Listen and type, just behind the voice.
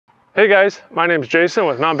Hey guys, my name is Jason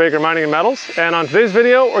with Mount Baker Mining and Metals, and on today's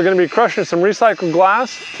video we're going to be crushing some recycled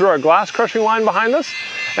glass through our glass crushing line behind us.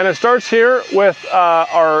 And it starts here with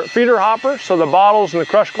our feeder hopper, so the bottles and the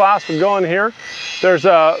crushed glass would go in here. There's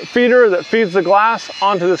a feeder that feeds the glass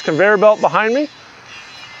onto this conveyor belt behind me.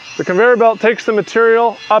 The conveyor belt takes the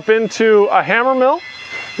material up into a hammer mill.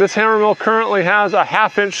 This hammer mill currently has a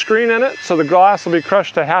 1/2 inch screen in it, so the glass will be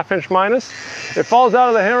crushed to 1/2 inch minus. It falls out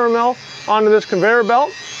of the hammer mill onto this conveyor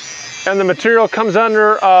belt, and the material comes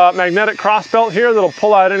under a magnetic cross belt here that'll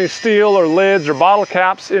pull out any steel or lids or bottle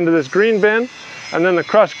caps into this green bin, and then the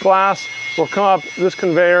crushed glass will come up this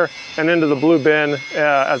conveyor and into the blue bin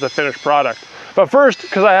as a finished product. But first,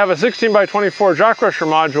 because I have a 16 by 24 jaw crusher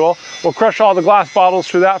module, we'll crush all the glass bottles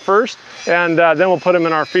through that first, and then we'll put them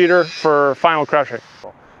in our feeder for final crushing.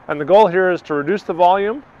 And the goal here is to reduce the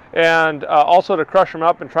volume and also to crush them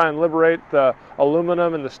up and try and liberate the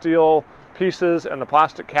aluminum and the steel pieces and the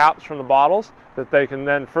plastic caps from the bottles, that they can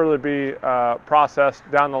then further be processed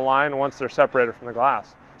down the line once they're separated from the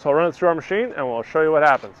glass. So I'll run it through our machine and we'll show you what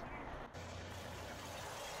happens.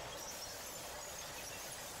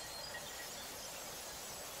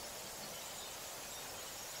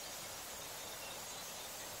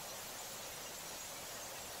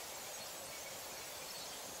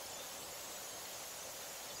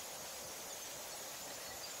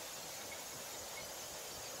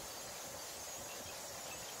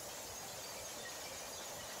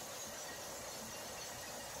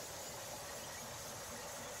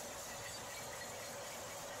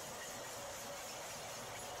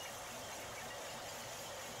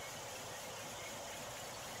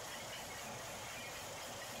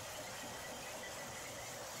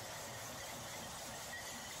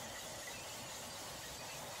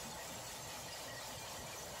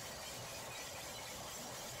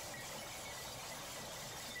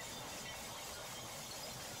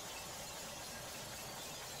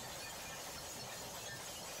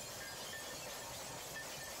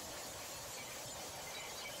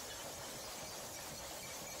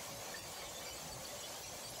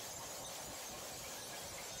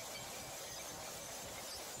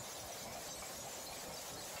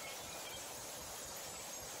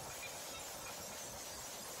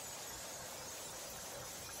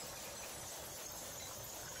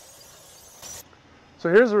 So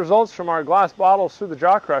here's the results from our glass bottles through the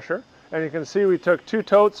jaw crusher. And you can see we took 2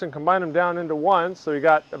 totes and combined them down into one, so we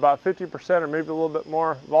got about 50% or maybe a little bit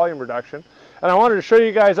more volume reduction. And I wanted to show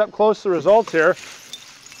you guys up close the results here.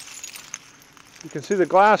 You can see the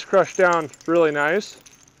glass crushed down really nice,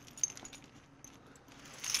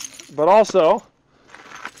 but also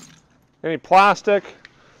any plastic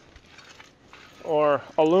or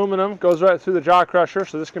aluminum goes right through the jaw crusher,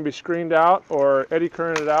 so this can be screened out or eddy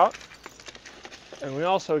currented out. And we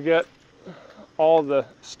also get all the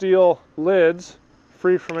steel lids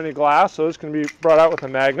free from any glass, so this can be brought out with a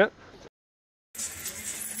magnet.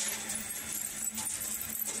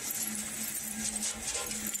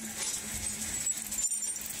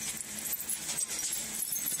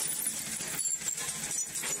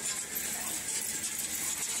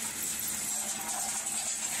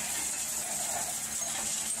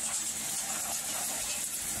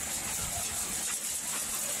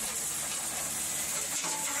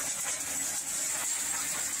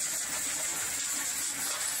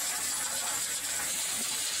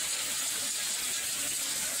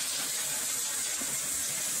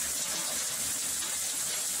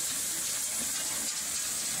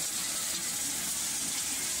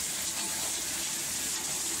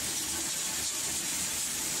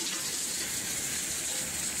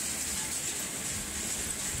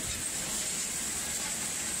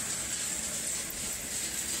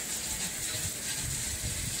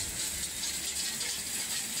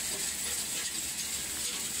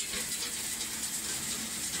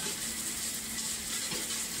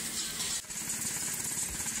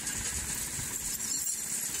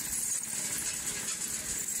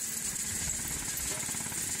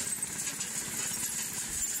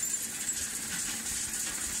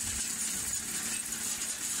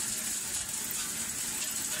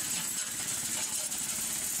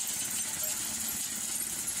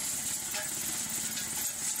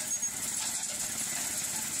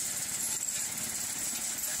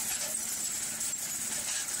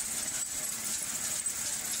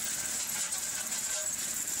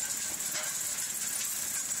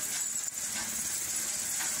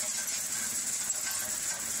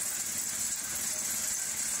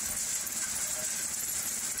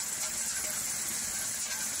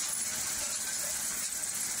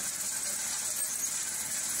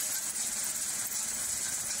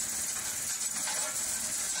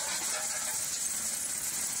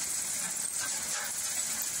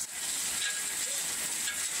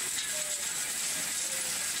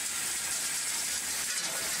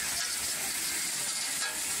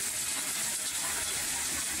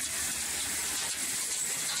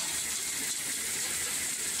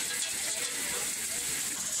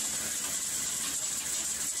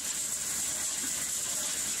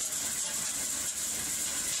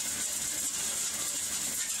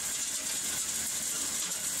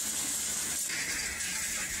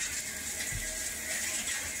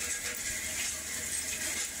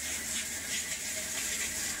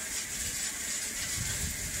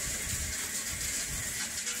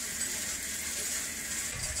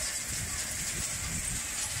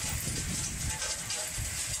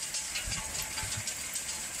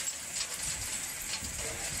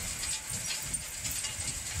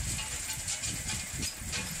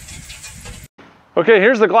 Okay,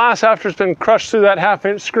 here's the glass after it's been crushed through that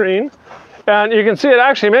 1/2-inch screen. And you can see it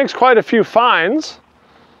actually makes quite a few fines.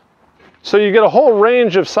 So you get a whole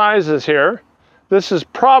range of sizes here. This is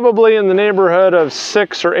probably in the neighborhood of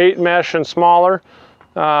 6 or 8 mesh and smaller,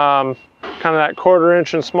 kind of that 1/4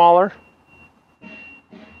 inch and smaller.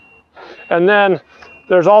 And then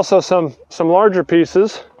there's also some larger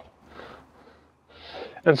pieces.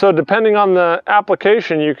 And so depending on the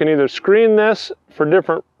application, you can either screen this for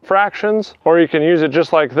different fractions, or you can use it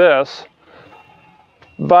just like this.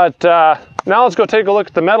 But now let's go take a look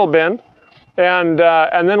at the metal bin, and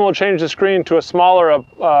then we'll change the screen to a smaller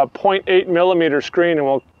 0.8 millimeter screen, and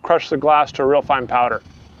we'll crush the glass to a real fine powder.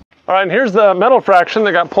 All right, and here's the metal fraction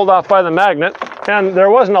that got pulled off by the magnet, and there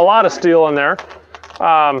wasn't a lot of steel in there,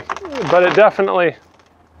 but it definitely,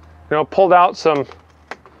 pulled out some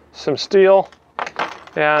steel.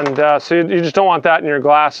 And so you just don't want that in your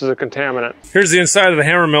glass as a contaminant. Here's the inside of the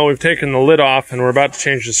hammer mill. We've taken the lid off and we're about to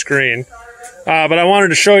change the screen. But I wanted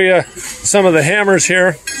to show you some of the hammers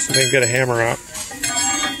here. So I can get a hammer out.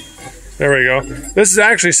 There we go. This is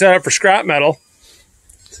actually set up for scrap metal.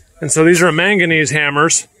 And so these are manganese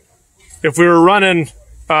hammers. If we were running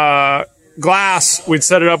glass, we'd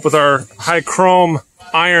set it up with our high chrome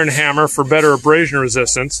iron hammer for better abrasion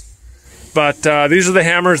resistance. But these are the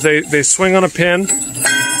hammers. They swing on a pin.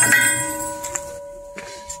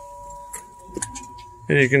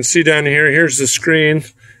 And you can see down here, here's the screen.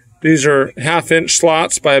 These are 1/2-inch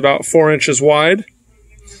slots by about 4 inches wide.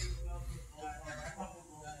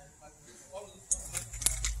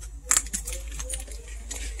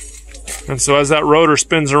 And so as that rotor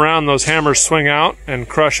spins around, those hammers swing out and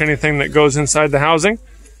crush anything that goes inside the housing.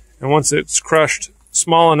 And once it's crushed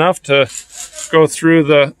small enough to go through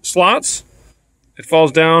the slots, it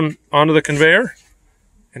falls down onto the conveyor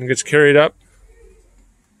and gets carried up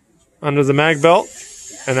under the mag belt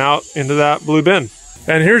and out into that blue bin.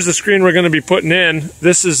 And here's the screen we're going to be putting in.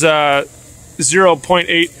 This is a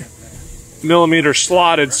 0.8 millimeter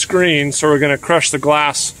slotted screen, so we're going to crush the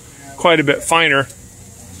glass quite a bit finer.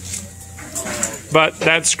 But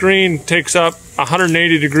that screen takes up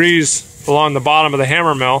 180 degrees along the bottom of the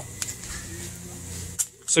hammer mill,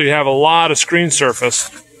 so you have a lot of screen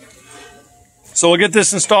surface. So we'll get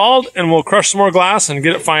this installed and we'll crush some more glass and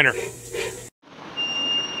get it finer.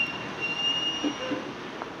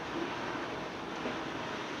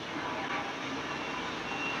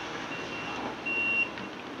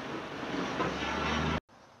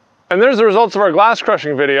 And there's the results of our glass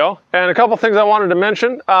crushing video. And a couple things I wanted to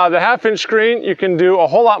mention. The 1/2-inch screen, you can do a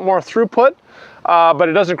whole lot more throughput, but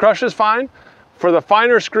it doesn't crush as fine. For the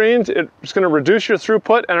finer screens, it's going to reduce your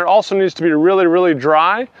throughput, and it also needs to be really, really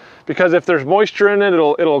dry, because if there's moisture in it,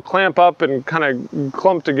 it'll clamp up and kind of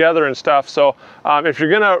clump together and stuff. So if you're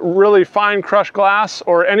going to really fine crush glass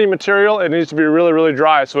or any material, it needs to be really, really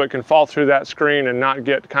dry so it can fall through that screen and not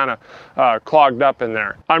get kind of clogged up in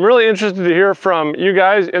there. I'm really interested to hear from you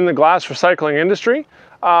guys in the glass recycling industry.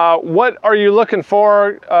 What are you looking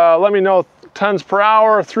for? Let me know tons per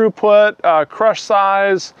hour, throughput, crush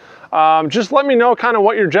size. Just let me know kind of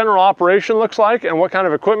what your general operation looks like and what kind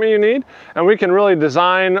of equipment you need, and we can really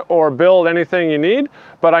design or build anything you need.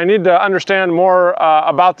 But I need to understand more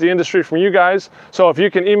about the industry from you guys. So if you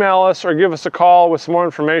can email us or give us a call with some more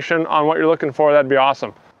information on what you're looking for, that'd be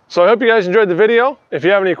awesome. So I hope you guys enjoyed the video. If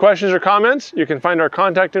you have any questions or comments, you can find our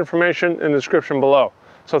contact information in the description below.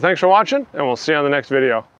 So thanks for watching, and we'll see you on the next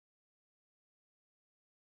video.